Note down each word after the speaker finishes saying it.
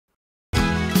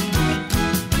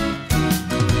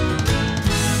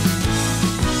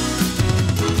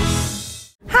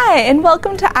Hi, and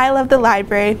welcome to I Love the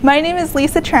Library. My name is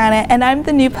Lisa Trana, and I'm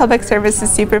the new Public Services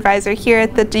Supervisor here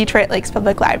at the Detroit Lakes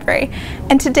Public Library.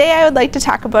 And today I would like to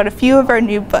talk about a few of our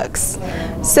new books.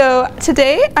 So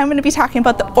today I'm going to be talking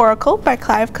about The Oracle by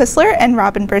Clive Cussler and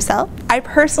Robin Purcell. I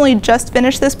personally just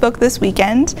finished this book this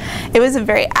weekend. It was a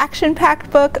very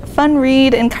action-packed book, fun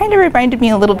read, and kind of reminded me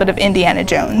a little bit of Indiana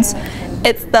Jones.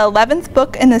 It's the 11th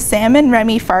book in the Sam and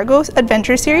Remy Fargo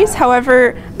adventure series.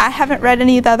 However, I haven't read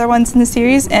any of the other ones in the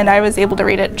series, and I was able to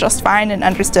read it just fine and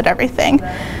understood everything.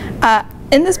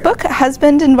 In this book,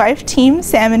 husband and wife team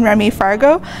Sam and Remy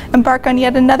Fargo embark on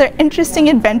yet another interesting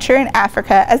adventure in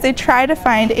Africa as they try to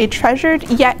find a treasured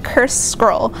yet cursed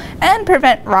scroll and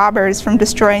prevent robbers from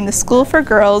destroying the school for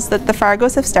girls that the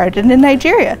Fargos have started in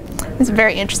Nigeria. It's a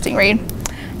very interesting read.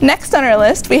 Next on our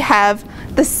list, we have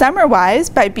The Summer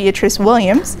Wise by Beatrice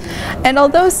Williams. And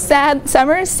although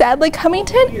summer is sadly coming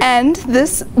to an end,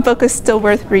 this book is still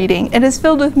worth reading. It is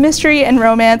filled with mystery and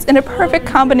romance and a perfect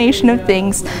combination of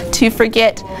things to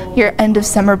forget your end of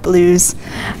summer blues.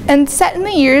 And set in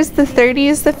the years the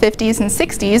 30s, the 50s, and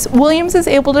 60s, Williams is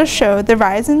able to show the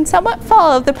rise and somewhat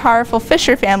fall of the powerful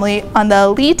Fisher family on the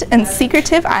elite and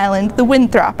secretive island, the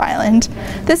Winthrop Island.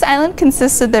 This island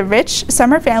consists of the rich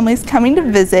summer families coming to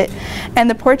visit and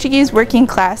the Portuguese working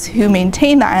class who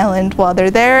maintain the island while they're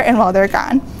there and while they're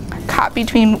gone. Caught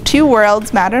between two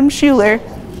worlds, Madame Schuler,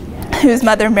 whose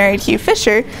mother married Hugh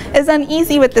Fisher, is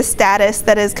uneasy with the status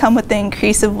that has come with the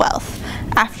increase of wealth.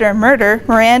 After a murder,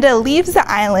 Miranda leaves the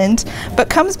island, but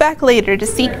comes back later to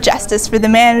seek justice for the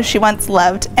man she once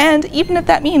loved, and even if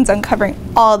that means uncovering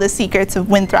all the secrets of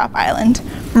Winthrop Island.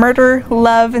 Murder,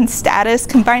 love, and status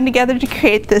combine together to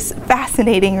create this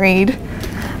fascinating read.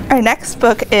 Our next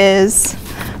book is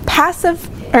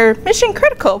Mission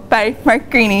Critical by Mark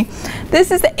Greaney.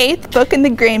 This is the 8th book in the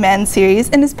Gray Man series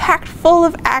and is packed full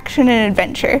of action and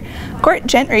adventure. Gort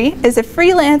Gentry is a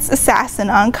freelance assassin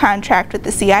on contract with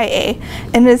the CIA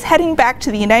and is heading back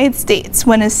to the United States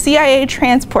when a CIA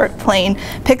transport plane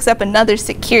picks up another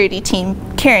security team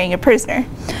carrying a prisoner.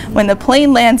 When the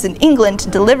plane lands in England to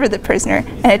deliver the prisoner,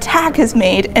 an attack is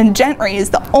made and Gentry is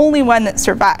the only one that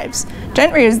survives.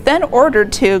 Gentry is then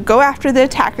ordered to go after the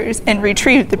attackers and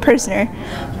retrieve the prisoner.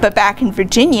 But back in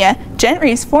Virginia,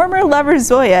 Gentry's former lover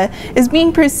Zoya is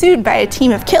being pursued by a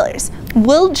team of killers.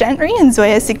 Will Gentry and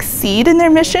Zoya succeed in their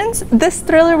missions? This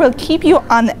thriller will keep you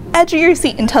on the edge of your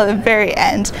seat until the very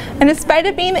end. And in spite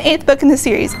of being the 8th book in the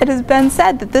series, it has been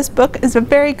said that this book is a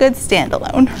very good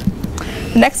standalone.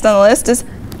 Next on the list is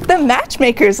The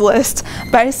Matchmaker's List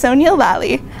by Sonia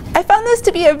Lally. I found this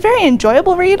to be a very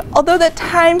enjoyable read, although at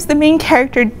times the main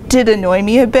character did annoy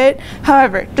me a bit.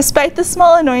 However, despite the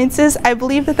small annoyances, I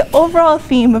believe that the overall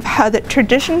theme of how the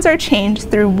traditions are changed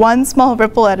through one small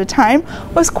ripple at a time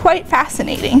was quite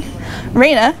fascinating.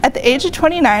 Raina, at the age of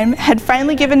 29, had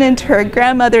finally given in to her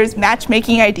grandmother's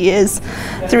matchmaking ideas.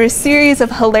 Through a series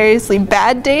of hilariously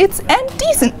bad dates and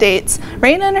decent dates,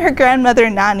 Raina and her grandmother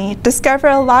Nani discover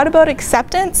a lot about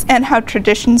acceptance and how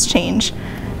traditions change.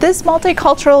 This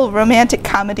multicultural romantic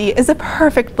comedy is a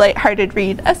perfect lighthearted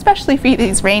read, especially for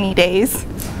these rainy days.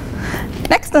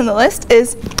 Next on the list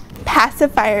is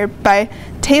Pacifier by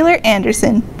Taylor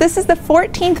Anderson. This is the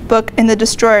 14th book in the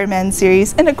Destroyer Men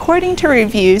series, and according to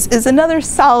reviews, is another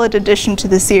solid addition to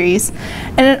the series.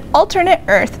 In an alternate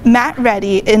Earth, Matt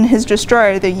Reddy in his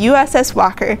destroyer, the USS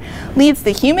Walker, leads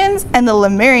the humans and the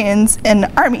Lemurians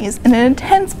and armies in an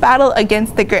intense battle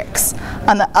against the Grix.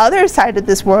 On the other side of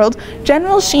this world,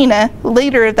 General Sheena,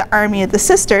 leader of the Army of the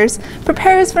Sisters,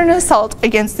 prepares for an assault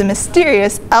against the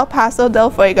mysterious El Paso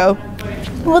del Fuego.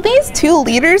 Will these two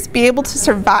leaders be able to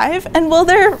survive, and will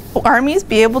their armies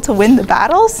be able to win the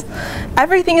battles?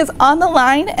 Everything is on the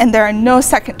line, and there are no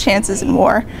second chances in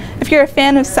war. If you're a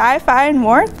fan of sci-fi and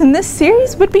war, then this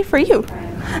series would be for you.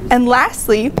 And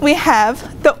lastly, we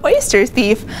have The Oyster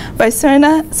Thief by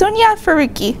Sonia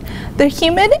Faruqi. The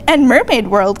human and mermaid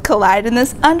world collide in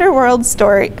this underwater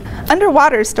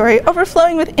story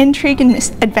overflowing with intrigue and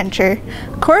adventure.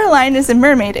 Coraline is a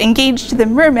mermaid engaged to the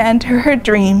merman to her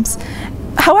dreams.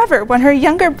 However, when her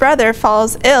younger brother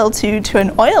falls ill due to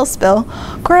an oil spill,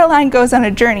 Coraline goes on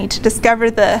a journey to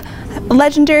discover the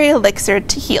legendary elixir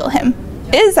to heal him.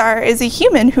 Izar is a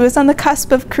human who is on the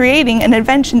cusp of creating an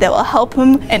invention that will help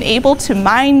him and able to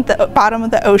mine the bottom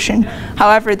of the ocean.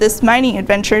 However, this mining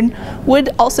invention would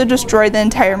also destroy the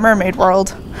entire mermaid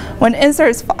world. When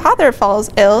Izar's father falls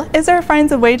ill, Izar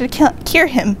finds a way to cure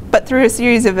him, but through a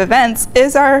series of events,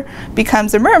 Izar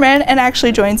becomes a merman and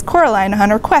actually joins Coraline on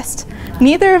her quest,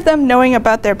 neither of them knowing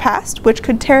about their past, which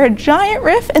could tear a giant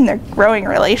rift in their growing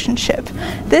relationship.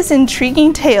 This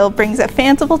intriguing tale brings a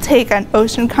fanciful take on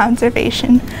ocean conservation.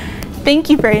 Thank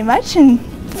you very much and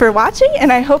for watching,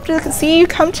 and I hope to see you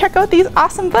come check out these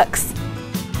awesome books.